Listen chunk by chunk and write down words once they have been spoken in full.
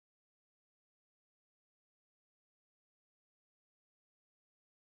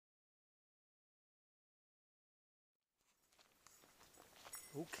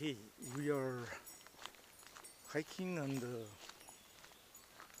Okay, we are hiking on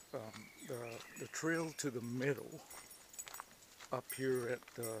the trail to the middle up here at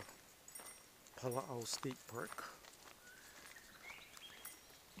the Palaau State Park,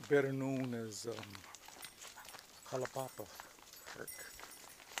 better known as Kalapapa Park.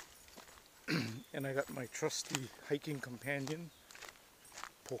 And I got my trusty hiking companion,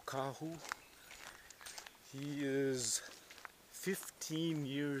 Pokahu. He is 15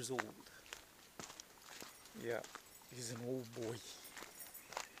 years old. Yeah, he's an old boy.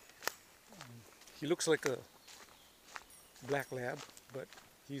 He looks like a black lab, but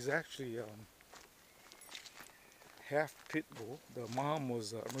he's actually half pit bull. The mom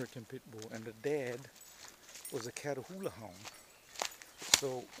was an American pit bull, and the dad was a Catahoula hound.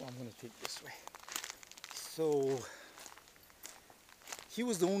 So I'm gonna take this way. So he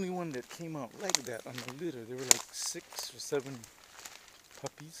was the only one that came out like that on the litter. There were like 6 or 7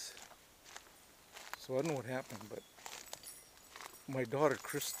 puppies. So I don't know what happened, but my daughter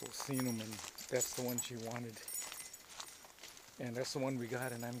Crystal seen him, and that's the one she wanted. And that's the one we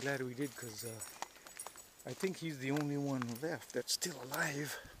got, and I'm glad we did, because I think he's the only one left that's still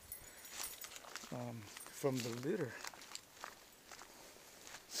alive from the litter.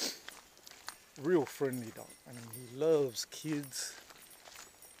 Real friendly dog. I mean, he loves kids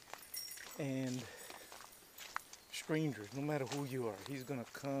and strangers. No matter who you are, he's gonna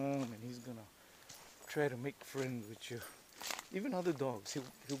come and he's gonna try to make friends with you. Even other dogs,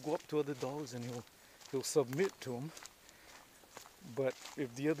 he'll go up to other dogs and he'll submit to them. But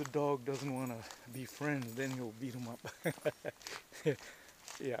if the other dog doesn't want to be friends, then he'll beat him up.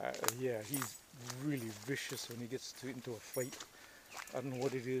 yeah, he's really vicious when he gets into a fight. I don't know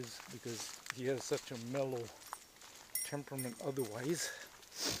what it is, because he has such a mellow temperament otherwise.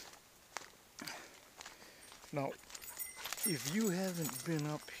 Now, if you haven't been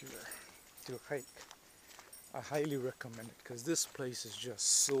up here to hike, I highly recommend it, because this place is just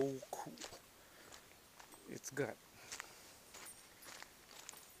so cool. It's got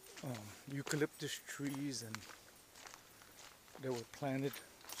eucalyptus trees and that were planted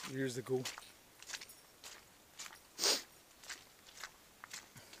years ago.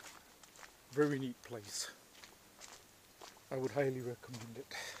 Very neat place. I would highly recommend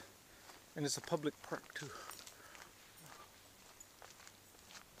it. And it's a public park too.